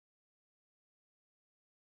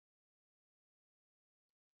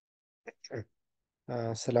Sure.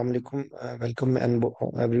 Assalamu alaikum. Welcome and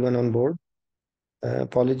everyone on board.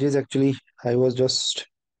 Apologies, actually, I was just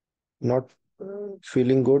not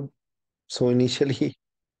feeling good. So initially,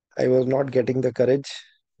 I was not getting the courage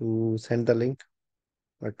to send the link.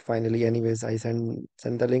 But finally, anyways, I send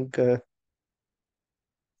the link.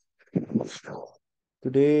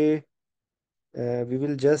 Today, we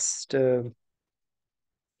will just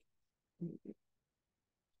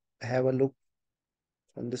have a look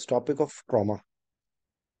on this topic of trauma.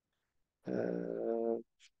 Uh,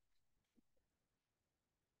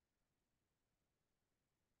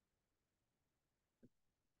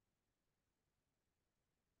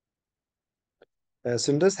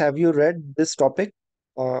 Sundars, have you read this topic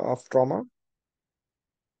of trauma?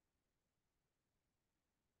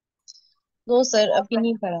 No sir अभी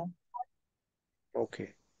नहीं पढ़ा।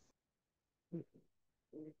 Okay.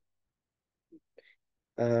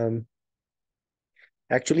 Um,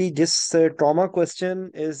 Actually, this trauma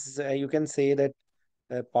question is, you can say that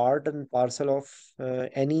part and parcel of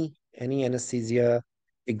any anesthesia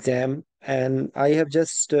exam, and I have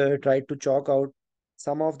just tried to chalk out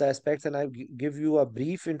some of the aspects, and give you a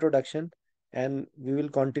brief introduction, and we will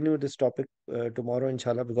continue this topic tomorrow,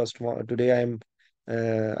 inshallah, because today I am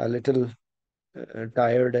a little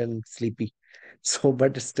tired and sleepy. So,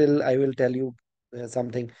 but still, I will tell you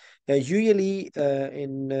something. Usually,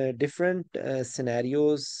 in different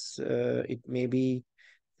scenarios, it may be.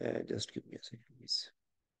 Just give me a second, please.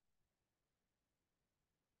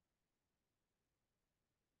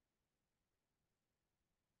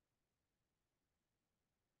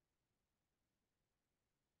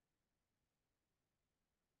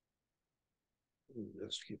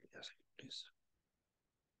 Just give me a second, please.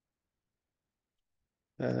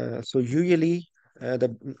 So usually,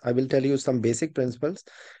 the I will tell you some basic principles,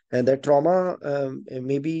 and that trauma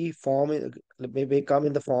may be may come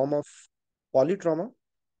in the form of polytrauma,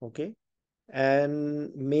 okay,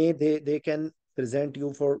 and they can present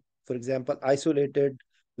you for example, isolated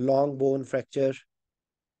long bone fracture,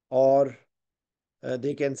 or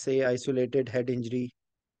they can say isolated head injury.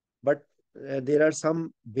 But there are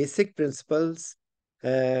some basic principles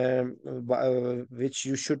which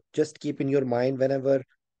you should just keep in your mind whenever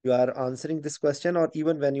you are answering this question, or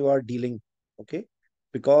even when you are dealing, okay,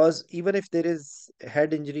 because even if there is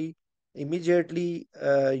head injury, immediately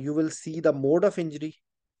you will see the mode of injury,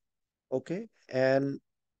 okay, and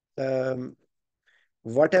um,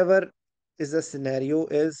 whatever is the scenario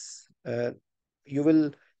is, you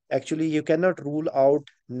will actually, you cannot rule out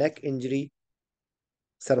neck injury,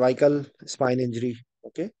 cervical spine injury,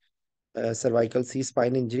 okay, cervical C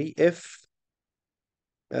spine injury if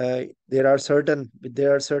there are certain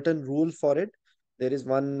rule for it. There is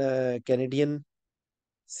one Canadian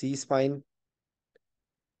C spine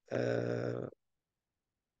uh,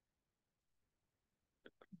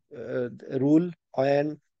 rule,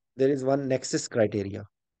 and there is one nexus criteria,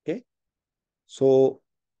 okay. So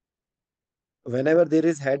whenever there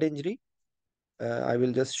is head injury, I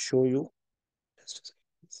will just show you. Just a second.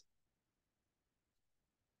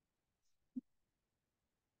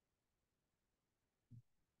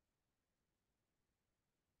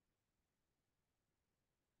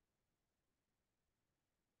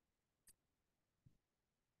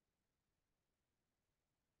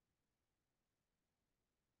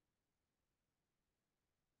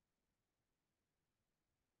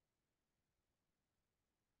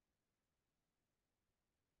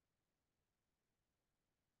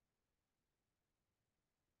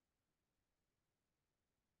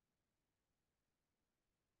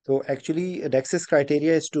 So actually, nexus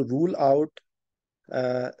criteria is to rule out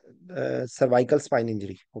uh, cervical spine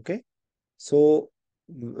injury, okay. So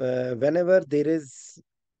whenever there is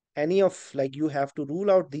any of, like, you have to rule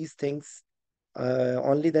out these things,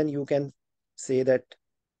 only then you can say that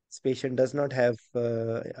this patient does not have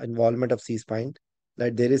involvement of C spine,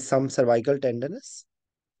 that there is some cervical tenderness,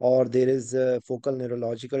 or there is a focal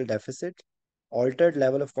neurological deficit, altered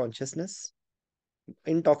level of consciousness,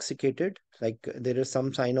 intoxicated, like there is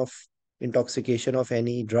some sign of intoxication of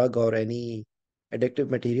any drug or any addictive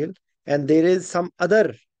material, and there is some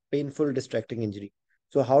other painful distracting injury.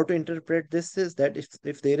 So how to interpret this is that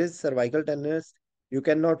if there is cervical tenderness, you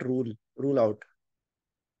cannot rule out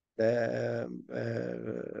the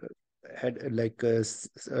head, like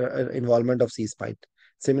involvement of C spine.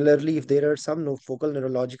 Similarly, if there are some no focal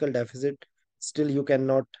neurological deficit, still you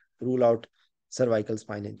cannot rule out cervical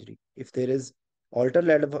spine injury. If there is altered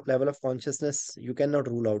level of consciousness, you cannot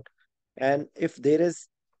rule out. And if there is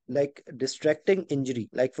like distracting injury,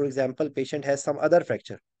 like for example, patient has some other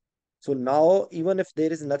fracture. So now, even if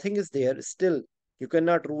there is nothing is there, still you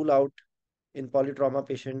cannot rule out in polytrauma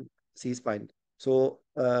patient C spine. So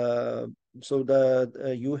so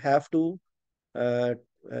the you have to uh,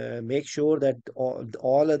 make sure that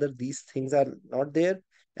all other these things are not there.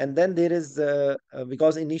 And then there is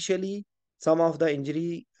because initially some of the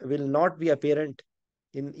injury will not be apparent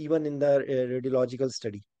in even in the radiological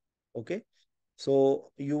study. Okay,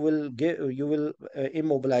 so you will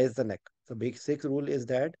immobilize the neck. The basic rule is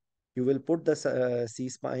that you will put the C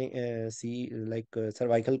spine, C like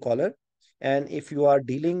cervical collar, and if you are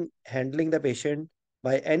handling the patient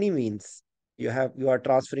by any means, you are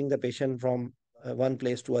transferring the patient from one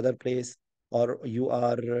place to other place, or you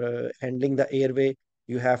are handling the airway,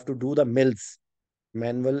 you have to do the mills,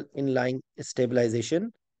 manual inline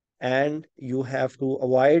stabilization, and you have to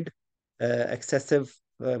avoid excessive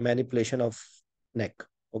manipulation of neck.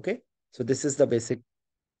 Okay, so this is the basic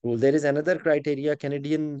rule. There is another criteria,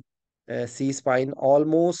 Canadian C spine.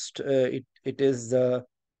 Almost it is the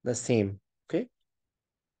same. Okay,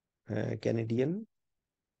 Canadian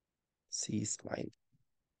C spine.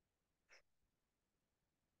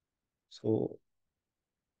 So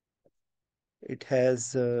it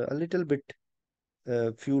has a little bit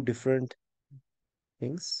few different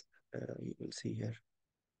things. You will see here.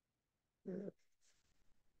 Uh,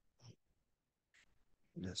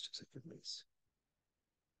 just a second, please.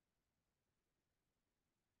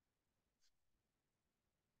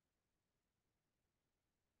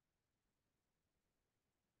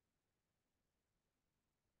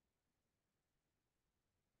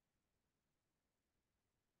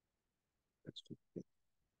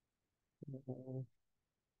 Uh,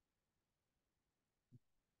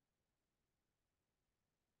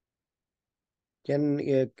 Can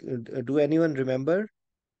do anyone remember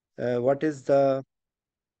what is the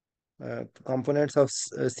components of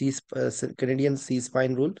Canadian C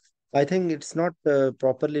spine rule? I think it's not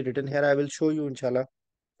properly written here. I will show you, inshallah,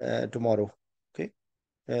 tomorrow. Okay.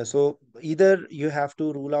 So either you have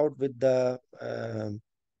to rule out with the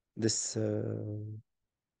this uh,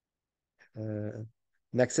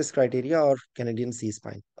 nexus criteria or Canadian C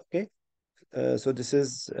spine. Okay. So this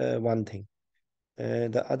is one thing.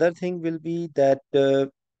 The other thing will be that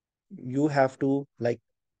you have to, like,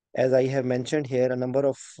 as I have mentioned here, a number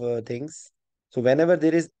of things. So whenever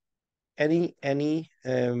there is any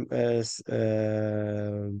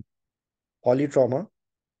polytrauma,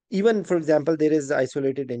 even for example, there is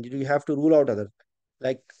isolated injury, you have to rule out other.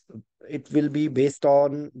 Like it will be based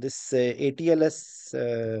on this ATLS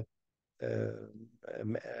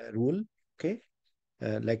rule. Okay,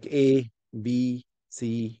 like A, B,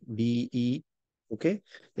 C, D, E. Okay,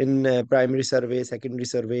 in primary survey, secondary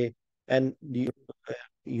survey, and you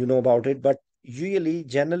know about it. But usually,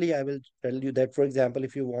 generally, I will tell you that, for example,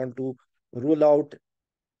 if you want to rule out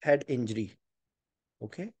head injury,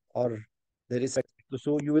 okay, or there is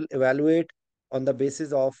so you will evaluate on the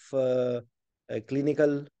basis of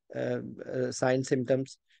clinical sign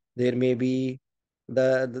symptoms. There may be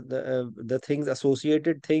the things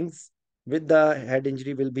associated things with the head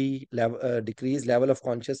injury will be decreased level of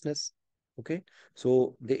consciousness. Okay,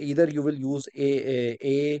 so either you will use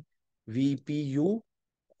a VPU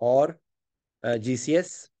or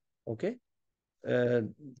GCS. Okay, uh,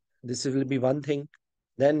 this will be one thing.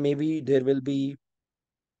 Then maybe there will be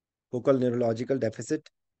focal neurological deficit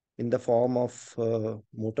in the form of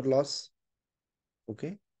motor loss.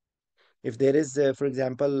 Okay, if there is, for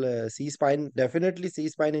example, C spine, definitely C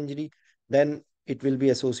spine injury, then it will be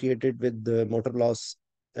associated with the motor loss,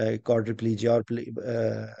 quadriplegia or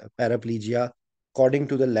paraplegia, according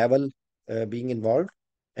to the level being involved,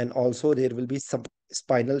 and also there will be some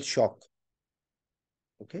spinal shock.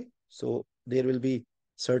 Okay, so there will be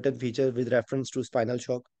certain features with reference to spinal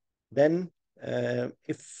shock. Then,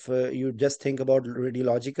 if you just think about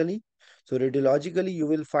radiologically, so radiologically, you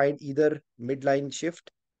will find either midline shift,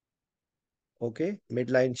 okay,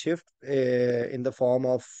 midline shift in the form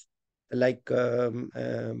of like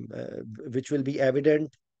which will be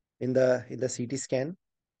evident in the CT scan,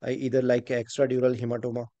 either like extradural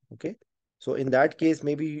hematoma. Okay, so in that case,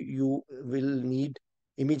 maybe you will need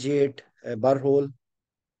immediate burr hole,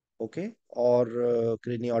 okay, or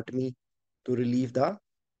craniotomy to relieve the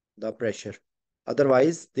pressure.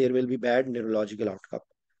 Otherwise, there will be bad neurological outcome.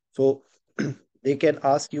 So they can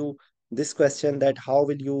ask you this question, that how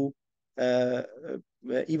will you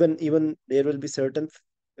even there will be certain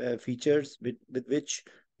features with which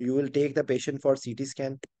you will take the patient for CT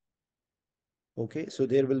scan. Okay, so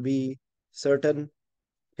there will be certain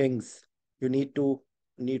things you need to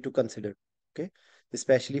consider. Okay,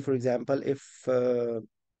 especially for example, if there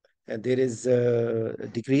is a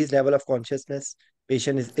decreased level of consciousness,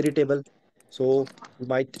 patient is irritable, so you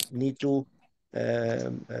might need to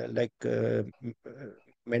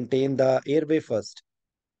maintain the airway first.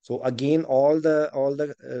 So again, all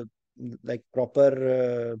the like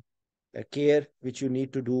proper care which you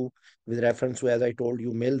need to do with reference to, as I told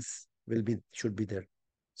you, mills will be should be there.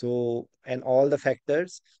 So, and all the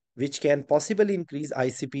factors which can possibly increase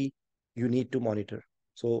ICP, you need to monitor.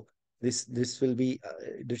 So this will be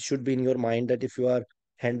this should be in your mind that if you are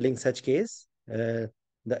handling such case, the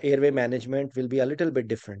airway management will be a little bit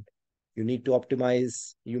different. You need to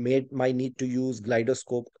optimize. You might need to use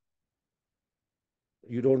glidoscope.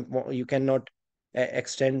 You cannot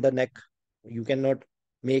extend the neck. You cannot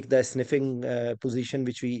make the sniffing position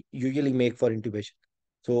which we usually make for intubation.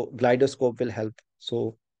 So glidoscope will help.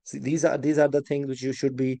 So see, these are the things which you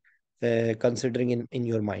should be considering in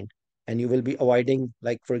your mind, and you will be avoiding,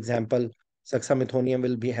 like for example, suxamethonium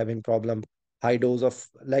will be having problem. High dose of,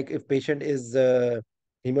 like if patient is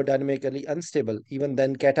hemodynamically unstable, even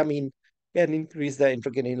then ketamine can increase the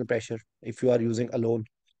intracranial pressure if you are using alone.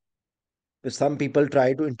 If some people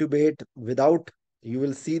try to intubate without, you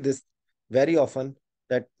will see this very often,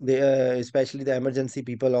 that they especially the emergency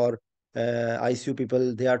people or ICU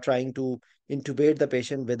people, they are trying to intubate the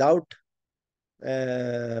patient without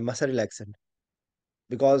muscle relaxant,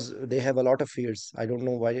 because they have a lot of fears. I don't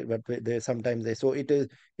know why, but they sometimes they, so it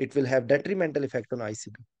will have detrimental effect on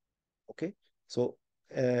ICP. Okay. So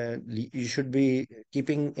you should be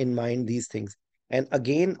keeping in mind these things. And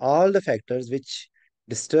again, all the factors which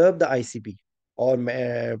disturb the ICP or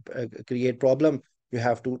create problem, you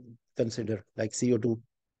have to consider, like CO2,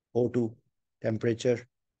 O2, temperature.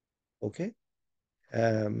 Okay.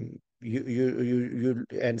 And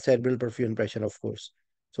cerebral perfusion pressure, of course.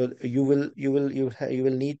 So you will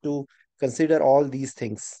need to consider all these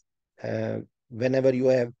things whenever you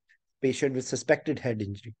have patient with suspected head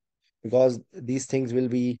injury, because these things will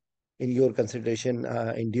be in your consideration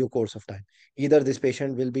in due course of time. Either this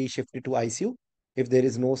patient will be shifted to ICU if there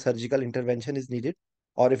is no surgical intervention is needed,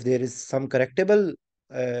 or if there is some correctable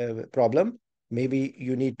problem, maybe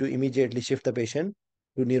you need to immediately shift the patient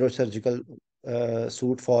to neurosurgical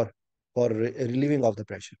suit for relieving of the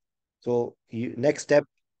pressure. So next step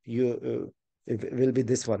it will be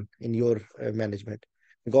this one in your management,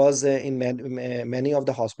 because many of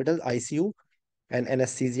the hospitals, ICU and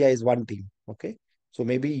anesthesia is one team. Okay, so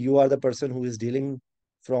maybe you are the person who is dealing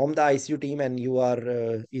from the ICU team, and you are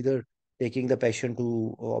either taking the patient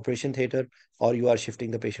to operation theater, or you are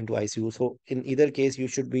shifting the patient to ICU. So in either case, you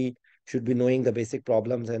should be knowing the basic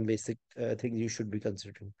problems and basic things you should be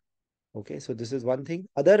considering. Okay, so this is one thing.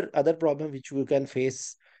 Other problem which you can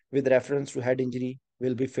face with reference to head injury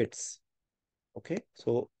will be fits. Okay,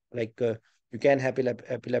 so like you can have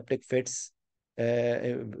epileptic fits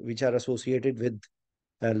which are associated with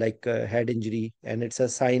head injury, and it's a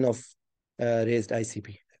sign of raised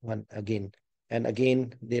ICP. One again and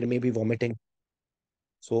again, there may be vomiting.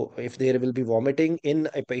 So if there will be vomiting in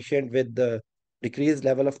a patient with the decreased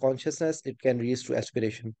level of consciousness, it can reach to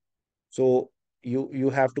aspiration. So you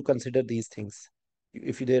have to consider these things.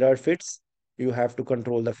 If there are fits, you have to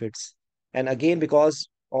control the fits. And again, because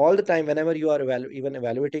all the time, whenever you are even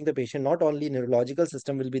evaluating the patient, not only neurological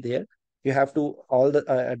system will be there, you have to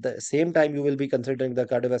at the same time you will be considering the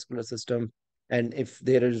cardiovascular system. And if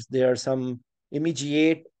there are some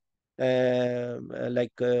immediate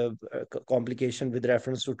complication with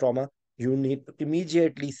reference to trauma, you need to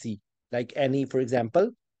immediately see, like any, for example,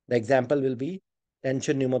 the example will be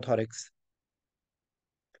tension pneumothorax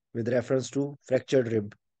with reference to fractured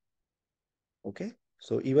rib. Okay.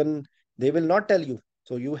 So even they will not tell you.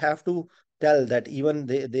 So you have to tell that even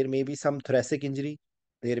there may be some thoracic injury.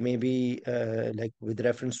 There may be with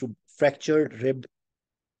reference to fractured rib.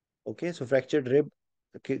 Okay. So fractured rib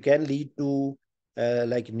can lead to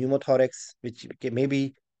like pneumothorax, which may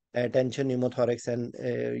be tension pneumothorax, and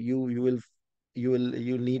you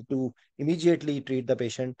need to immediately treat the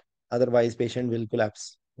patient. Otherwise, patient will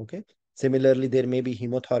collapse. Okay. Similarly, there may be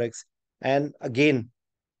hemothorax, and again,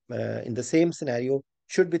 in the same scenario,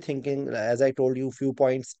 should be thinking, as I told you, few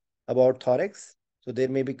points about thorax. So there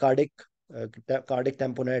may be cardiac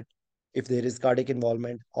tamponade if there is cardiac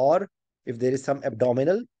involvement, or if there is some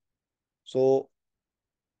abdominal. So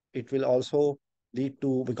it will also lead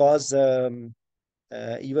to, because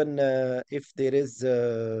even if there is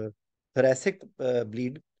thoracic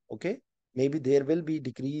bleed, okay, maybe there will be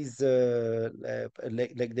decrease,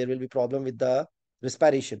 like there will be problem with the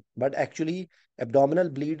respiration. But actually, abdominal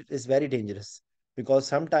bleed is very dangerous, because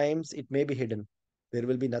sometimes it may be hidden. There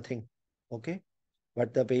will be nothing. Okay,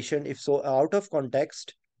 but the patient, if so out of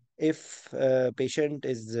context, if patient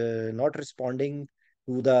is not responding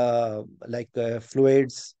to the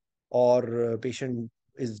fluids, or patient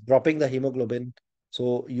is dropping the hemoglobin,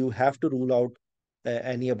 so you have to rule out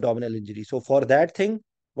any abdominal injury. So for that thing,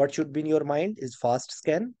 what should be in your mind is fast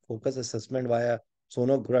scan, focus assessment via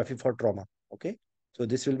sonography for trauma. Okay. So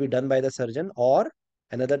this will be done by the surgeon, or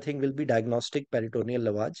another thing will be diagnostic peritoneal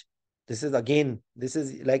lavage. This is again, this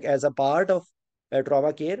is like as a part of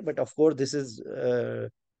trauma care, but of course this is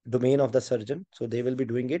domain of the surgeon. So they will be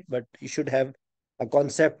doing it, but you should have a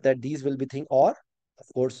concept that these will be thing, or of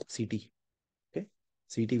course CT. Okay.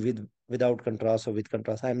 CT with without contrast or with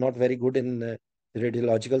contrast. I'm not very good in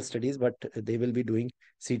radiological studies, but they will be doing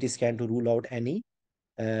CT scan to rule out any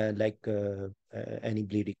any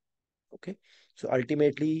bleeding. Okay. So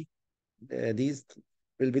ultimately, these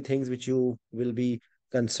will be things which you will be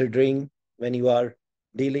considering when you are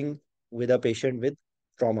dealing with a patient with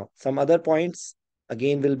trauma. Some other points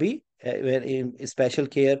again will be where in special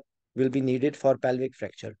care will be needed for pelvic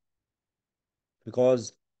fracture,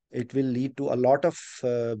 because it will lead to a lot of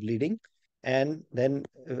bleeding. And then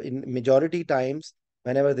in majority times,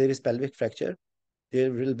 whenever there is pelvic fracture,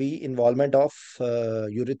 there will be involvement of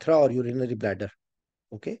urethra or urinary bladder.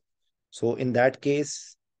 Okay. So in that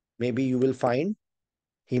case, maybe you will find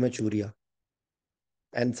hematuria.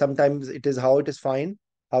 And sometimes it is how it is found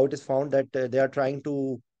that they are trying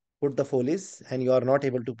to put the Foley's and you are not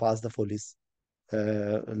able to pass the Foley's.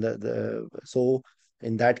 So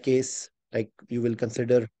in that case, like you will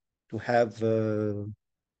consider to have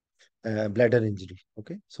bladder injury.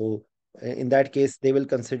 Okay. So in that case, they will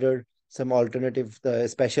consider some alternative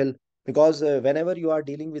special, because whenever you are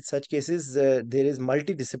dealing with such cases, there is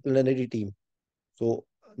multidisciplinary team. So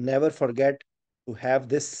never forget to have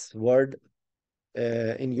this word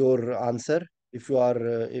in your answer if you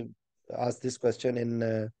are asked this question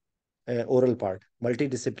in oral part,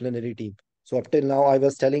 multidisciplinary team. So up till now, I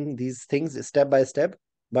was telling these things step by step,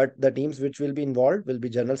 but the teams which will be involved will be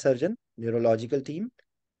general surgeon, neurological team,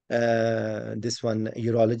 this one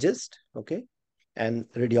urologist, okay, and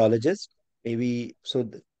radiologist. Maybe so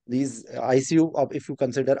these ICU, if you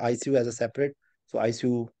consider ICU as a separate, so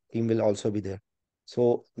ICU team will also be there.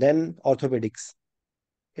 So then orthopedics,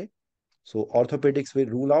 okay. So orthopedics will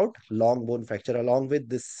rule out long bone fracture along with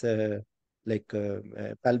this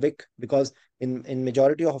pelvic, because in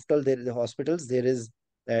majority of hospitals there is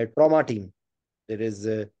a trauma team, there is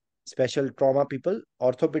special trauma people,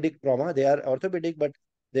 orthopedic trauma. They are orthopedic, but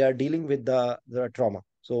they are dealing with the trauma.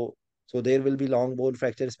 So there will be long bone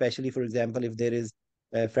fracture, especially for example, if there is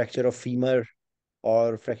a fracture of femur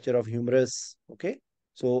or fracture of humerus. Okay.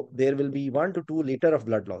 So there will be 1 to 2 liter of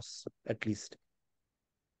blood loss at least.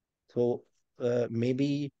 So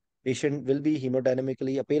maybe patient will be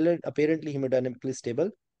apparently hemodynamically stable.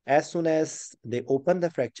 As soon as they open the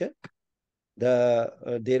fracture, there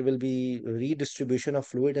will be redistribution of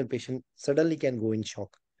fluid and patient suddenly can go in shock.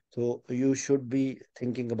 So you should be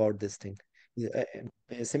thinking about this thing.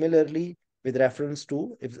 Similarly, with reference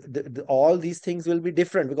to if all these things will be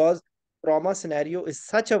different, because trauma scenario is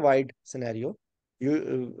such a wide scenario.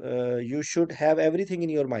 You should have everything in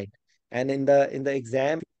your mind, and in the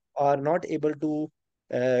exam are not able to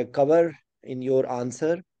cover in your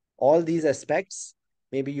answer all these aspects.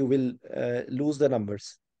 Maybe you will lose the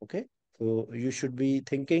numbers. Okay. So you should be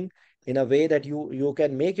thinking in a way that you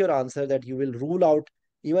can make your answer that you will rule out,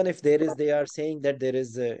 even if they are saying that there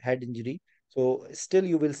is a head injury. So still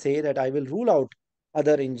you will say that I will rule out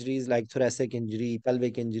other injuries like thoracic injury,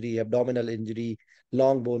 pelvic injury, abdominal injury,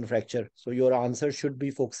 long bone fracture. So your answer should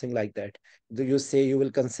be focusing like that. Do you say you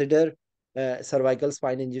will consider cervical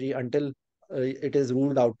spine injury until it is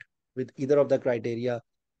ruled out with either of the criteria,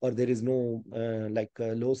 or there is no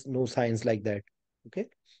no signs like that. Okay.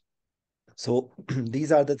 So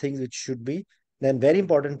these are the things which should be. Then very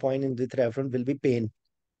important point in with reference will be pain.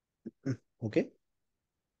 Okay.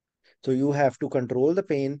 So you have to control the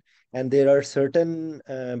pain, and there are certain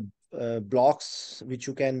blocks which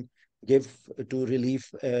you can give to relief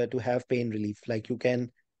to have pain relief. Like you can,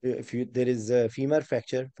 if you there is a femur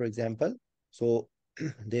fracture, for example. So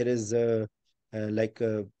there is a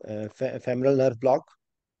femoral nerve block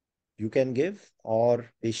you can give, or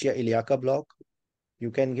fascia iliaca block you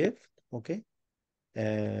can give. Okay.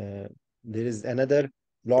 There is another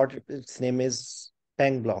block, its name is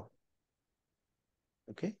Tang block.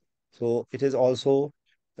 Okay. So it is also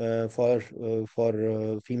for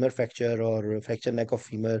femur fracture or fracture neck of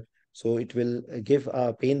femur. So it will give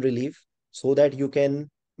pain relief so that you can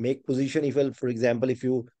make position. If, for example, if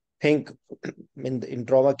you think in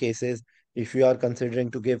trauma cases, if you are considering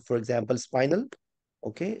to give, for example, spinal,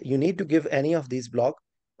 okay, you need to give any of these block.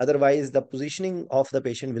 Otherwise, the positioning of the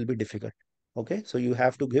patient will be difficult. Okay, so you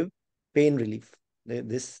have to give pain relief.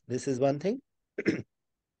 This is one thing.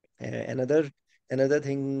 Another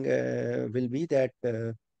thing will be that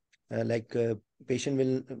like patient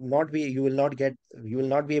will not be you will not get you will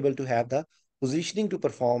not be able to have the positioning to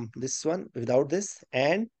perform this one without this.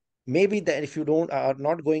 And maybe that if you don't are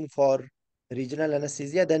not going for regional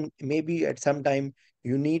anesthesia, then maybe at some time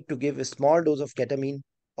you need to give a small dose of ketamine.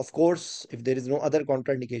 Of course, if there is no other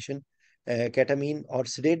contraindication, ketamine, or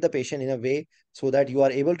sedate the patient in a way so that you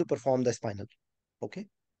are able to perform the spinal. Okay,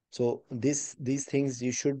 so these things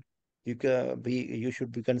you should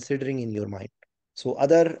be considering in your mind. So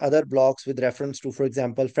other blocks with reference to, for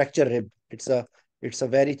example, fracture rib. It's a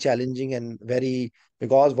very challenging and very,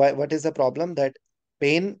 because what is the problem that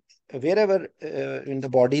pain wherever in the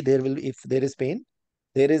body there will, if there is pain,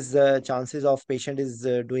 there is chances of patient is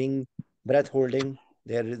doing breath holding,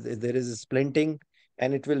 there is splinting,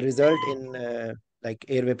 and it will result in like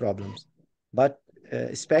airway problems. But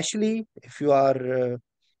especially if you are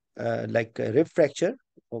like a rib fracture,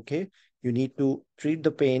 okay, you need to treat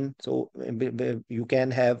the pain. So you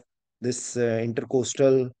can have this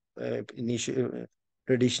intercostal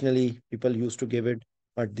traditionally people used to give it,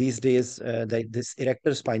 but these days this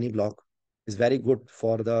erector spiny block is very good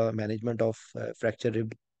for the management of fracture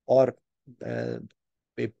rib, or uh,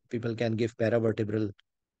 people can give paravertebral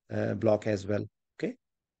block as well. Okay,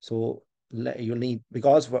 so you need,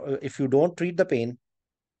 because if you don't treat the pain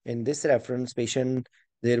in this reference patient,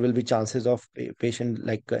 there will be chances of patient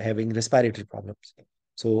like having respiratory problems.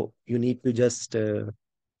 So you need to just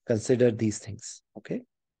consider these things. Okay.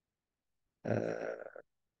 uh,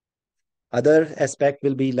 Other aspect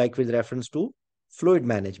will be like with reference to fluid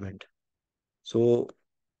management. So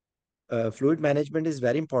fluid management is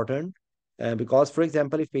very important, because for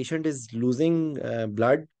example, if patient is losing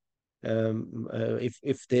blood,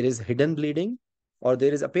 if there is hidden bleeding or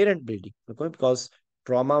there is apparent bleeding, okay, because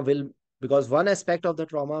trauma will, because one aspect of the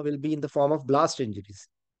trauma will be in the form of blast injuries.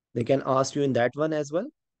 They can ask you in that one as well.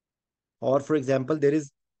 Or for example, there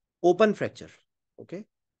is open fracture. Okay,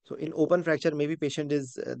 so in open fracture, maybe patient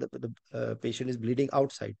is the patient is bleeding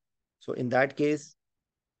outside. So in that case,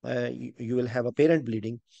 you will have apparent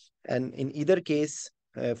bleeding. And in either case,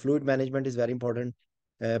 fluid management is very important.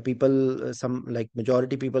 People, some like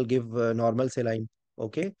majority people give normal saline.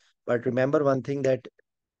 Okay, but remember one thing, that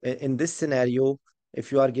in this scenario,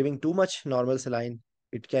 if you are giving too much normal saline,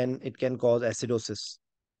 it can cause acidosis.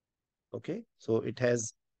 Okay, so it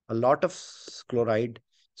has a lot of chloride,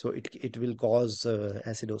 so it will cause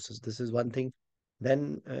acidosis. This is one thing.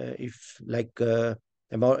 Then if like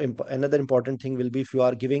another important thing will be if you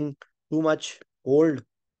are giving too much cold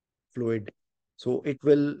fluid, so it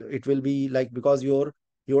will be like, because your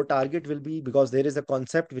target will be, because there is a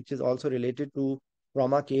concept which is also related to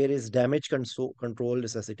trauma care, is damage control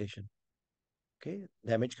resuscitation. Okay,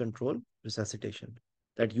 damage control resuscitation,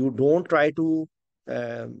 that you don't try to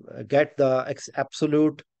get the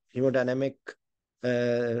absolute hemodynamic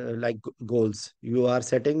like goals. You are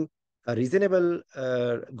setting a reasonable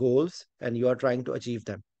goals and you are trying to achieve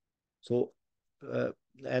them. So uh,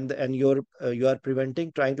 and you are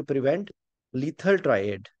trying to prevent lethal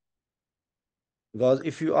triad, because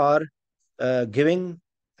if you are giving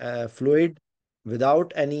fluid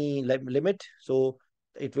without any limit, so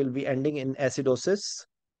it will be ending in acidosis,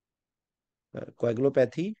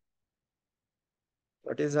 coagulopathy.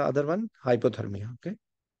 What is the other one? Hypothermia. Okay.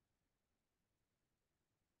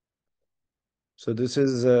 So this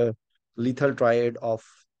is a lethal triad of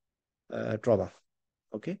trauma.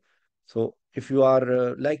 Okay. So if you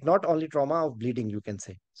are like not only trauma of bleeding, you can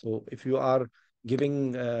say. So if you are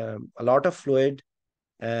giving a lot of fluid,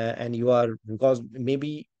 and you are, because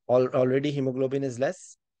maybe already hemoglobin is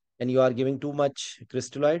less and you are giving too much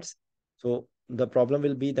crystalloids, so the problem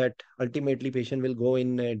will be that ultimately patient will go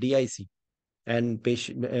in DIC, and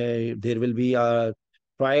patient there will be a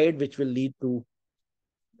triad which will lead to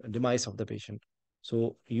demise of the patient.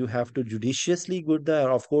 So you have to judiciously good the,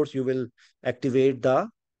 of course you will activate the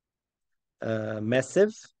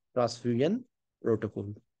massive transfusion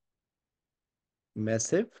protocol.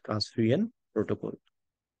 Massive transfusion protocol.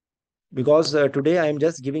 Because today I am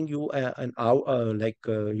just giving you an hour,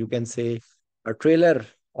 you can say a trailer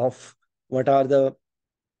of what are the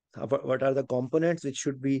what are the components which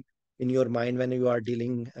should be in your mind when you are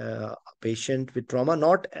dealing a patient with trauma.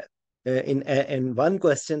 Not in one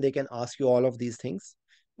question they can ask you all of these things,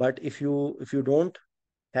 but if you don't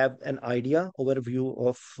have an idea overview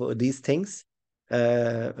of these things,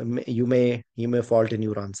 you may fault in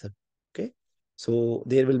your answer. Okay, so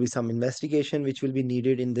there will be some investigation which will be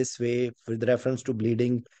needed in this way with reference to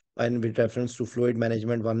bleeding, and with reference to fluid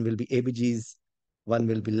management. One will be ABGs, one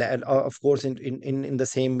will be of course in the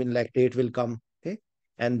same in lactate will come. Okay,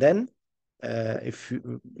 and then if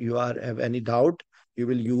you are have any doubt, you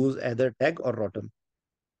will use either TEG or ROTEM.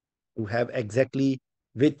 to have exactly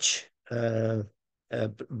which blood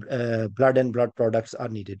and blood products are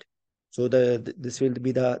needed. So this will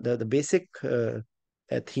be the basic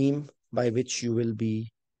theme by which you will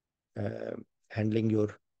be uh, handling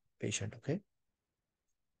your patient. Okay.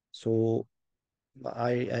 So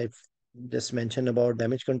I've just mentioned about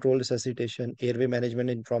damage control, resuscitation, airway management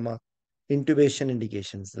in trauma, intubation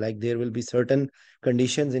indications. Like there will be certain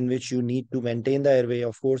conditions in which you need to maintain the airway.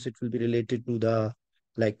 Of course, it will be related to the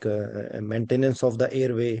maintenance of the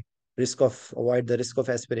airway, avoid the risk of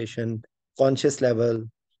aspiration, conscious level,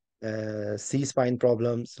 C-spine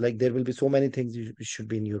problems. Like there will be so many things should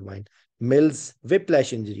be in your mind. Mills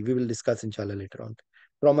whiplash injury. We will discuss inshallah later on.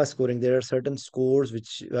 Trauma scoring. There are certain scores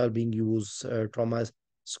which are being used. Trauma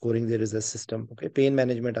scoring. There is a system. Okay. Pain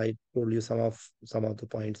management. I told you some of the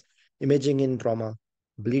points. Imaging in trauma.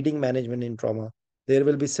 Bleeding management in trauma. There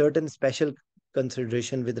will be certain special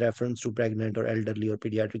consideration with reference to pregnant or elderly or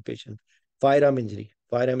pediatric patient. Firearm injury.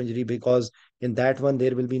 Firearm injury because in that one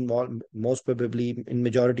there will be most probably in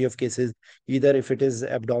majority of cases either if it is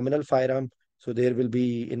abdominal firearm, so there will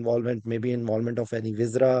be involvement, maybe involvement of any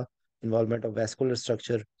viscera, involvement of vascular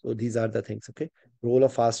structure. So these are the things. Okay. Role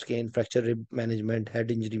of fast cane, fracture rib management,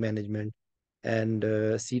 head injury management, and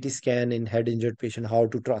CT scan in head injured patient, how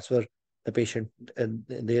to transfer the patient. And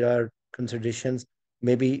there are considerations,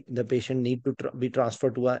 maybe the patient need to be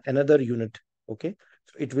transferred to another unit. Okay.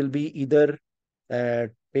 So it will be either uh,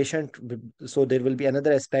 patient. So there will be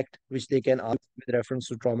another aspect which they can ask with reference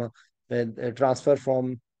to trauma, transfer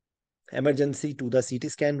from emergency to the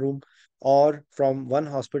CT scan room or from one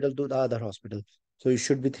hospital to the other hospital. So you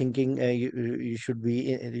should be thinking, you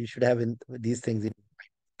should have these things in.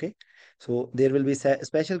 Okay. So there will be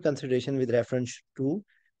special consideration with reference to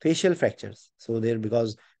facial fractures. So there,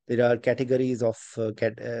 because there are categories of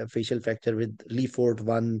facial fracture with Leefort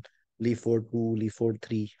 1, Leefort 2, Leefort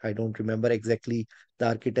 3. I don't remember exactly the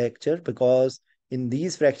architecture, because in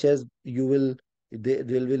these fractures there will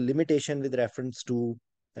be limitation with reference to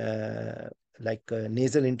uh,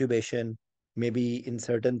 nasal intubation, maybe in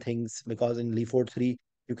certain things, because in Leefort 3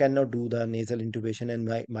 you cannot do the nasal intubation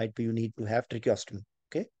and might be you need to have tracheostomy.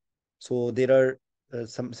 Okay. So there are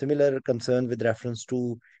some similar concern with reference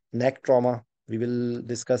to neck trauma. We will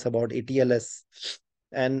discuss about ATLS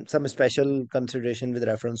and some special consideration with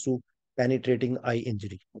reference to penetrating eye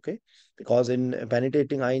injury. Okay. Because in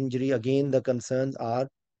penetrating eye injury, again, the concerns are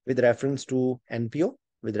with reference to NPO,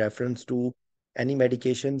 with reference to any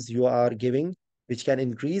medications you are giving, which can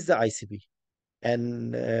increase the ICP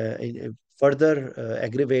and further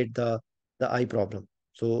aggravate the eye problem.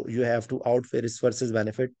 So you have to outweigh risk versus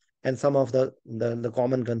benefit and some of the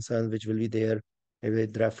common concerns which will be there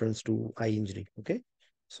with reference to eye injury. Okay.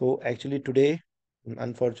 So actually today,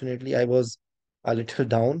 unfortunately, I was a little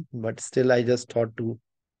down, but still I just thought to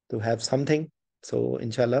have something. So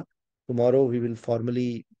inshallah, tomorrow we will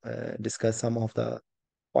formally discuss some of the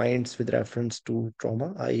points with reference to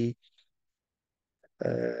trauma. I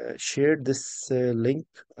shared this link.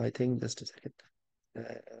 I think just a second.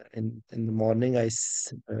 In the morning, I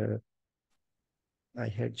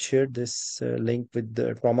had shared this link with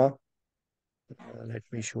the trauma. Let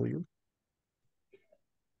me show you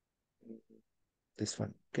this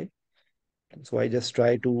one. Okay. So I just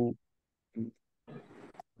try to.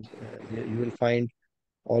 You will find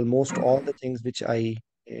almost all the things which I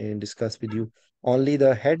discussed with you. Only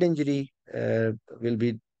the head injury will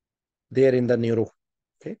be there in the neuro.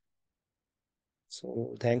 Okay.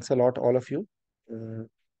 So thanks a lot, all of you. Uh,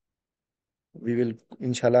 we will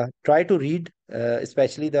inshallah try to read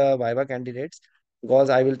especially the viva candidates, because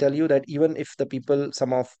I will tell you that even if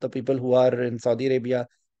some of the people who are in Saudi Arabia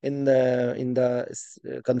in the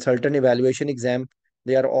consultant evaluation exam,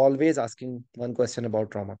 they are always asking one question about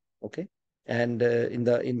trauma. Okay. And in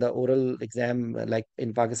the oral exam, like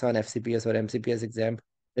in Pakistan FCPS or MCPS exam,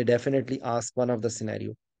 they definitely ask one of the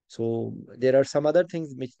scenario. So there are some other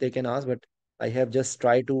things which they can ask, but I have just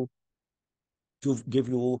tried to give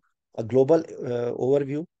you a global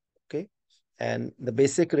overview. Okay. And the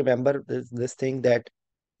basic, remember this thing, that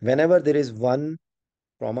whenever there is one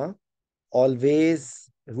trauma, always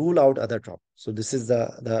rule out other trauma. So this is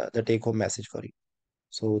the take home message for you.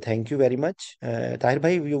 So thank you very much. Tahir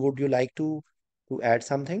bhai, would you like to add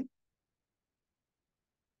something?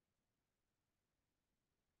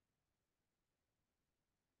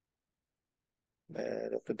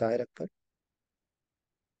 Dr. Tahir Akhtar.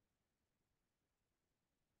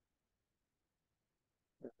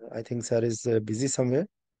 I think sir is busy somewhere.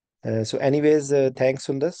 So anyways, thanks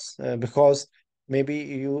Sundas, because maybe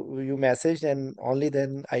you messaged and only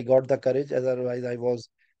then I got the courage. Otherwise, I was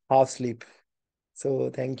half asleep.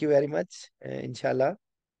 So thank you very much. Inshallah,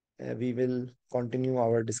 we will continue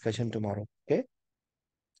our discussion tomorrow. Okay.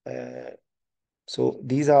 Uh, so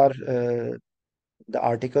these are the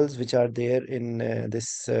articles which are there in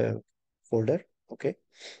this folder. Okay.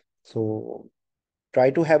 So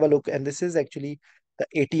try to have a look, and this is actually the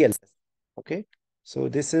ATLS. Okay. So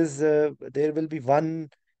this is there will be one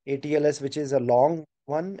ATLS which is a long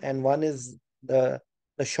one, and one is the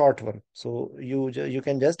short one. So you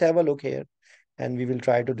can just have a look here, and we will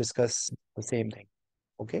try to discuss the same thing.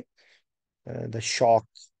 Okay. The shock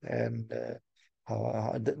and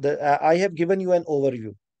I have given you an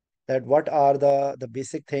overview that what are the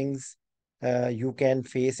basic things you can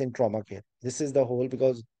face in trauma care. This is the whole,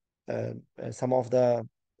 because some of the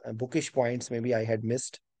bookish points maybe I had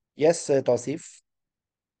missed. Yes, Tausif,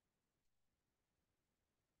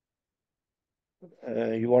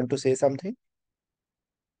 you want to say something?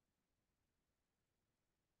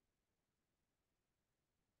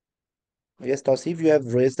 Yes, Tausif, you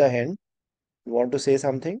have raised the hand. You want to say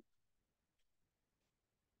something?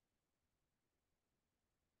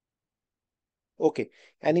 Okay.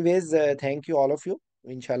 Anyways, thank you all of you.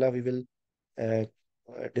 Inshallah, we will uh,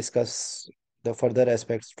 discuss the further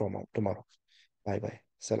aspects tomorrow. Bye bye.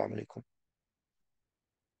 Assalamu alaikum.